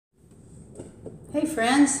Hey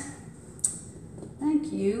friends,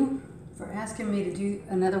 thank you for asking me to do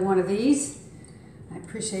another one of these. I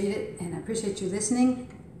appreciate it, and I appreciate you listening.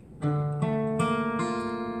 I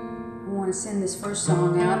want to send this first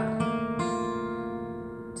song out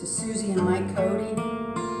to Susie and Mike Cody.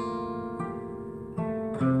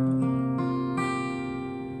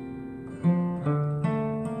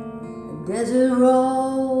 A desert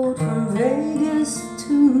road from Vegas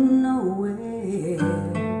to nowhere,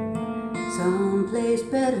 someplace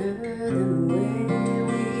better than where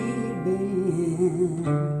we've been.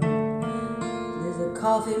 There's a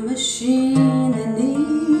coffee machine that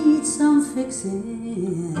needs some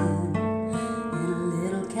fixing, and a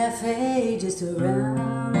little cafe just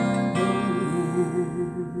around the bend.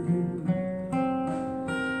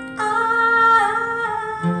 I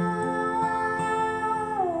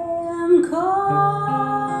am calling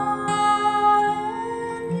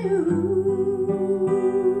you.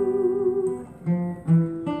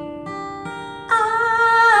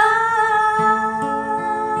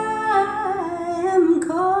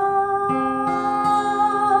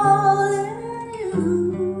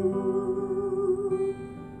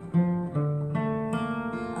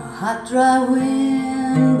 Hot, dry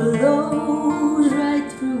wind blows right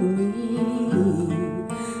through me.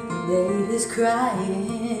 The baby's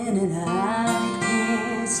crying and I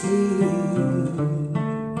can't sleep.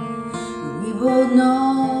 We both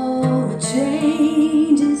know a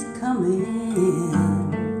change is coming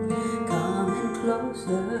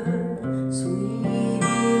closer, sweet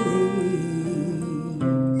release.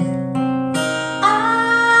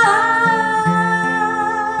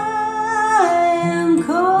 I am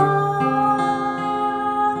calling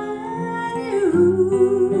you.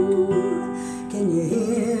 Can you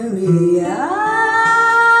hear me? I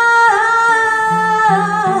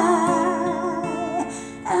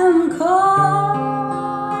am calling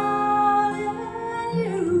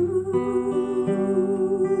you.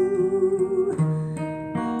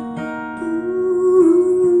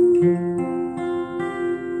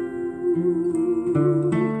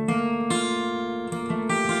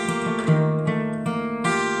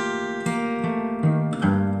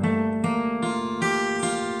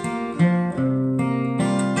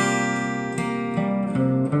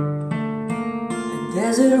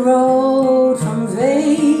 Desert road from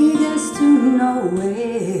Vegas to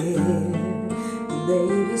nowhere. The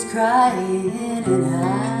baby's crying and I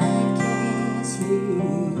can't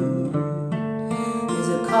sleep. There's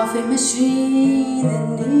a coffee machine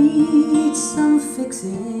that needs some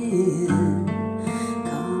fixing.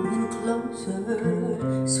 Coming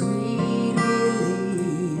closer, sweet release.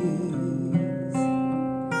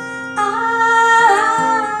 I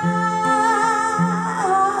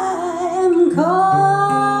am calling.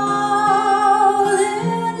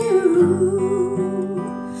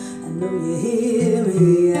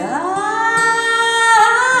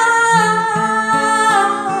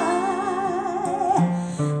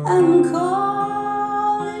 I'm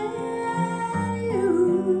calling you.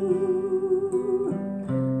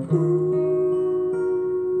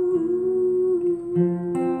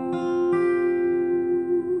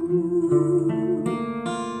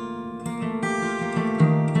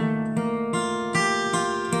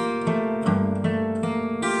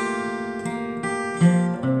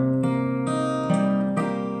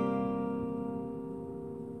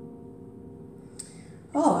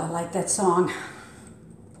 Oh, I like that song.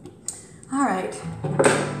 All right,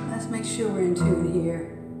 let's make sure we're in tune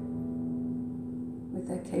here with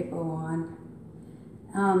that capo on.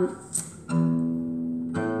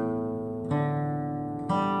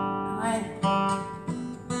 I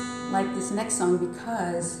like this next song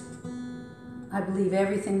because I believe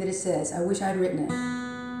everything that it says. I wish I'd written it.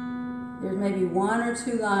 There's maybe one or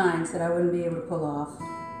two lines that I wouldn't be able to pull off.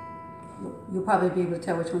 You'll probably be able to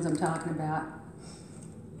tell which ones I'm talking about.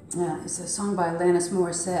 It's a song by Alanis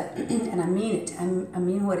Morissette, and I mean it. I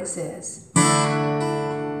mean what it says.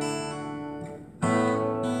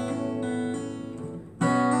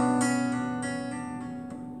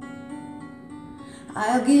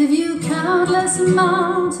 I'll give you countless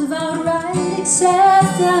amounts of outright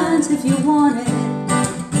acceptance if you want it.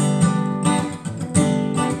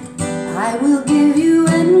 I will give you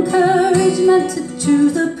encouragement to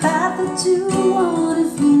choose the path that you want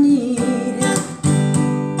if you need it.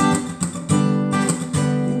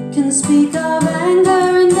 Speak of anger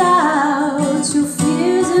and doubts, your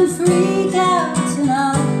fears and freakouts, and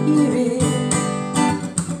I'll hear it.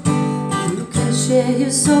 You can share your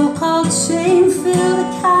so-called shame-filled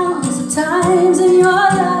accounts of times in your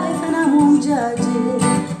life, and I won't judge it.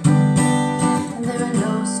 And there are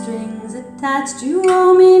no strings attached, you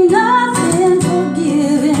owe me nothing for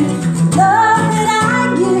giving love that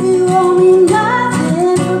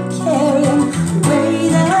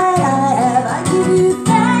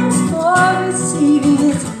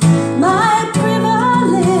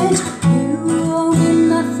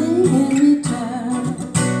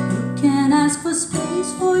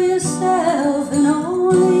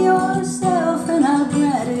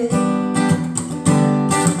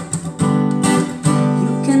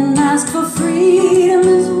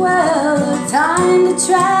to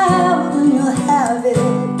travel and you'll have it.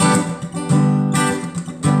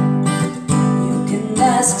 You can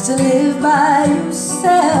ask to live by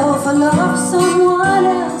yourself or love someone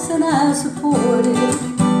else, and I'll support it.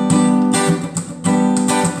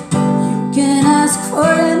 You can ask for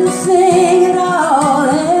anything at all,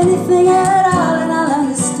 anything at all, and I'll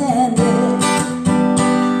understand it.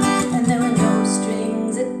 And there are no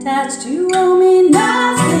strings attached. You owe me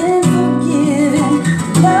nothing for giving.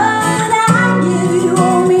 Love that I give you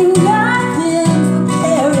owe me nothing for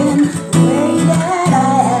caring. The way that I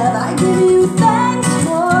have, I give you thanks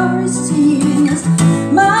for receiving this.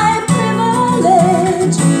 My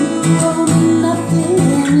privilege, you owe me nothing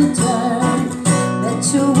in return. Bet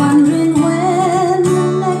you're wondering when the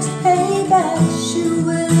next payback shoe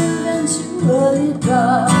will eventually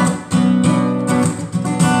drop.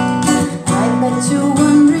 I bet you're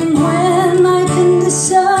wondering when my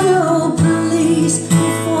conditional release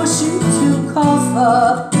will force you to cough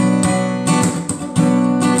up.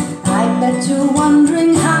 I bet you're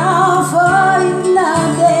wondering how far you've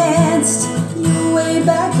now danced your way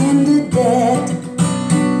back into debt.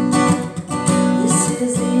 This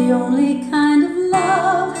is the only kind of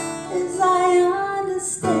love, as I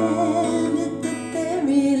understand it, that there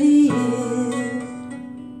really is.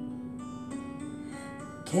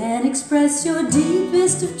 Can express your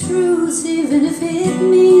deepest of truths, even if it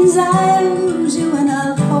means I lose you and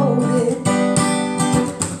I'll hold it.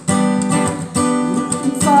 You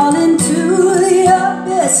can fall into the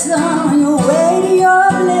abyss on your way to your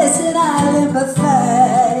bliss, and I'll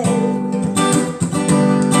empathize.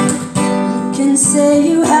 You can say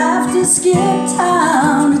you have to skip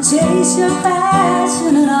town to chase your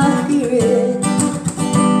passion, and I'll hear it.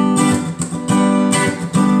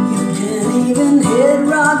 Even hit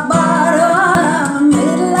rock bottom,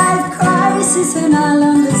 midlife crisis, and I'll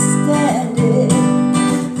understand it.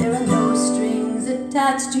 There are no strings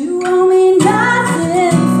attached. You owe me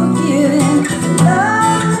nothing for giving.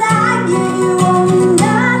 Love that I give you owe me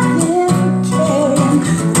nothing for caring.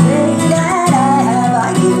 The way that I have, I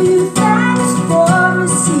give you thanks for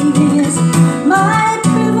receiving. It's my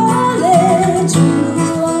privilege. You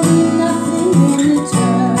owe me nothing in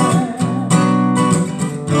return.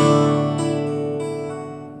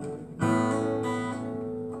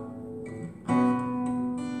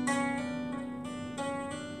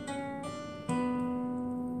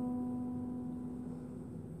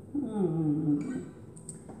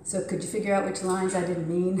 So could you figure out which lines I didn't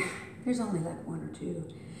mean? There's only like one or two.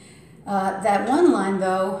 That one line,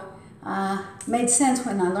 though, made sense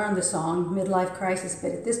when I learned the song, Midlife Crisis,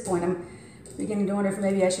 but at this point I'm beginning to wonder if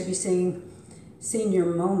maybe I should be singing Senior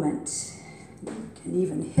Moment. You can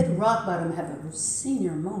even hit rock bottom, have a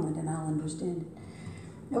senior moment, and I'll understand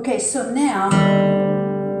it. Okay, so now...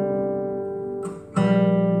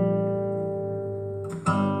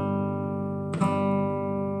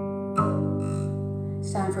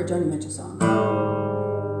 it's time for a Joni Mitchell song.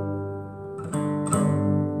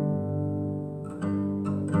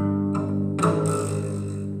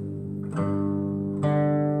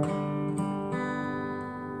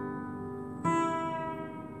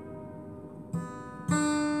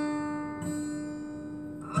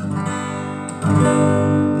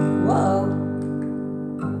 Whoa.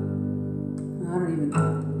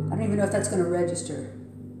 I don't even know if that's going to register.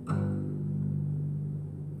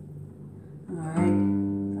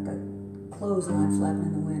 Clothesline flapping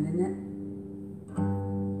in the wind, isn't it?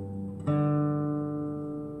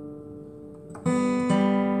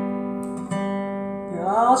 They're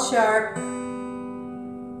all sharp,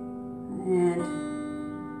 and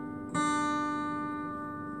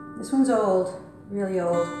this one's old, really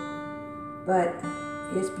old, but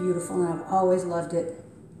it's beautiful, and I've always loved it.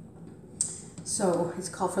 So it's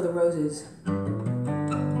called For the Roses.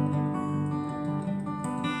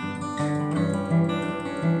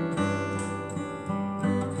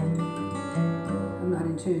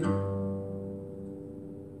 Tune.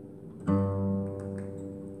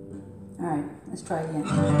 All right, let's try again.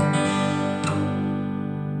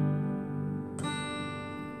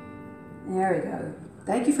 There we go.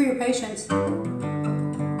 Thank you for your patience.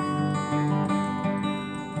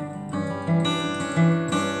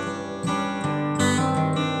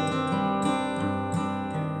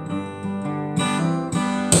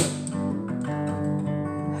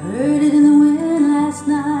 Heard it in the wind last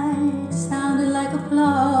night, sounded like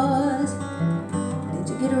applause. Did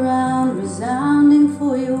you get around resounding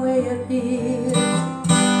for your way up here?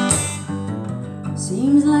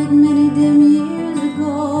 Seems like many dim years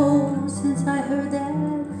ago since I heard that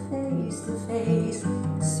face to face.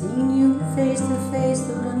 Seen you face to face,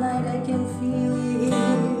 though tonight I can feel you here.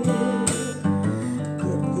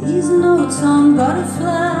 Get these notes notes on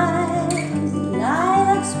butterflies,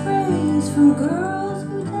 lilac sprays from girls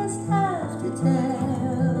who just have to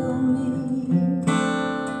tell me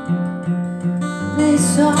they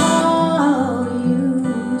saw you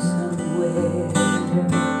somewhere.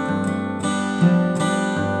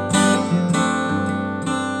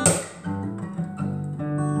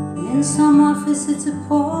 In some office it's a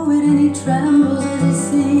poet and he trembles as he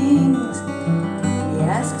sings. He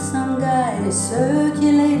asks some guy to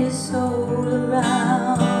circulate his soul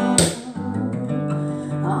around.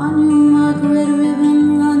 On your mark, red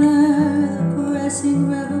ribbon runner, the caressing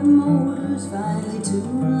rev of motors finally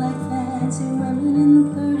tune like fancy women in the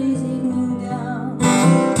 30s evening gown.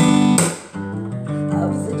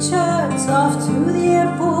 Up the charts, off to the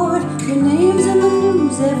airport, your name's in the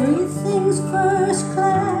news, everything's first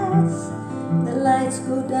class. The lights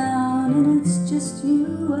go down and it's just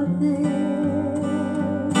you up there,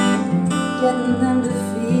 getting them to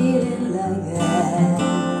feeling like that.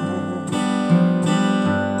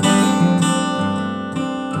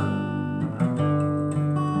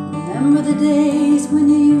 Remember the days when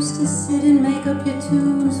you used to sit and make up your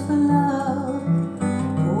tunes for love,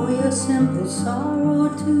 pour your simple sorrow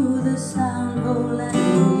to the sound hole and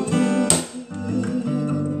read.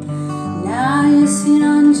 Now you're seen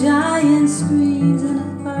on giant screens and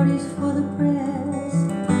at parties for the press,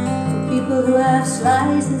 for people who have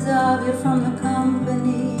slices of you from the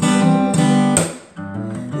company.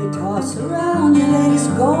 They toss around your latest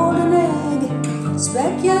golden egg,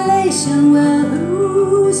 speculation, well,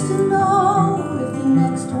 who's to know if the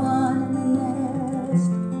next one in the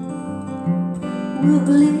nest will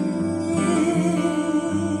glitter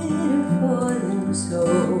for them so.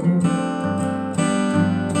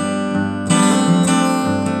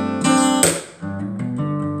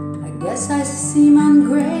 I seem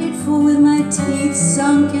ungrateful with my teeth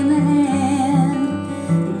sunk in the hand.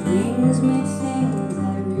 It brings me things I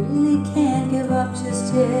really can't give up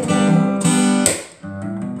just yet.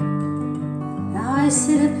 Now I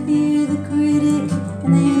sit up here, the critic,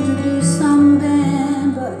 and they introduce some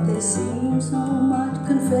band, but there seems so much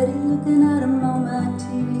confetti looking at them on my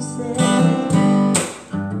TV set.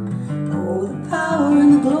 Oh, the power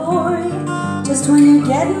and the glory, just when you're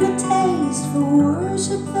getting the taste for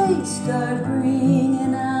worship, they start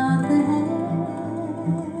bringing out the hands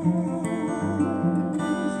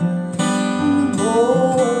and the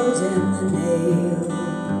boards and the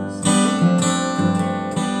nails.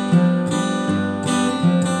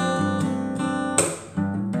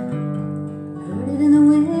 Heard it in the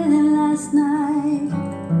wind last night,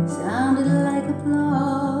 sounded like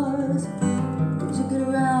applause. Did you get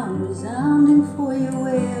around resounding for your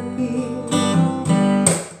way up here?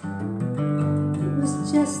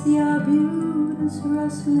 Just the arbutus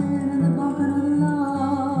rustling and the bumping of the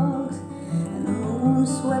logs, and the moon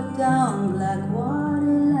swept down black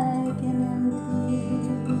water like an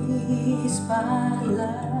empty spotlight.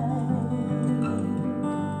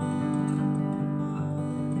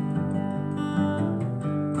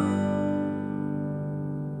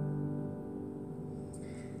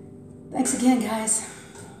 Thanks again, guys.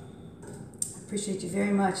 I appreciate you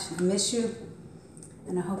very much. I miss you,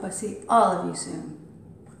 and I hope I see all of you soon.